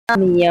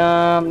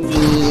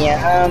yummy,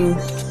 yum.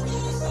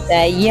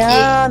 That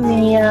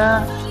yummy,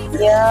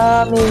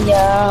 yummy,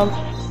 yum.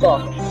 Go.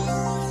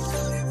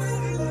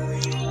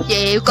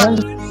 Yeah, you got.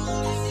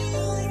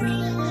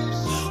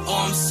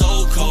 Oh, I'm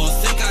so cold,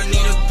 think I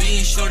need a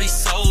bean, shorty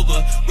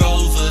sober.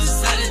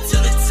 Rovers, headed to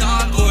the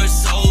top or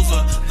it's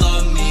over.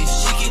 Love me,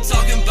 she keep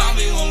talking about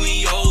me when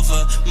we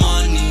over.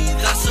 Money,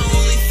 that's the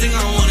only thing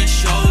I wanna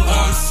show her.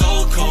 Oh, I'm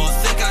so cold,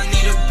 think I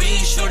need a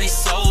bean, shorty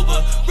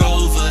sober.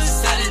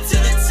 Rovers, headed to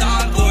the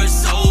top or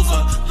it's over.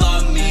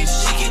 Love me,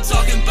 she keep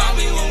talking about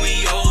me when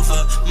we over.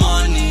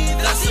 Money,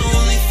 that's the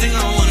only thing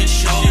I wanna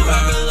show her. She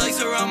wrap her legs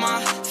around my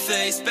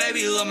face,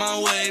 baby, love my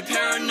way.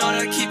 Paranoid,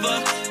 I keep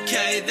a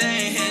K, they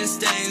ain't hand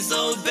stains.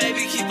 Little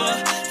baby, keep a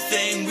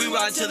thing. We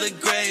ride to the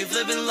grave,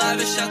 living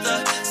lavish at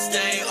the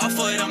stay. Off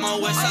white on my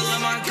waist, I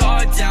let my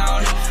guard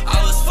down.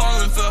 I was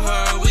falling for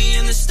her, we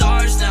in the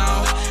stars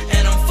now.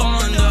 And I'm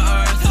falling to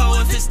earth,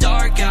 oh if it's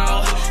dark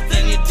out,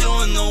 then you're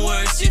doing the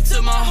worst. You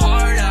took my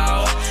heart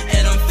out,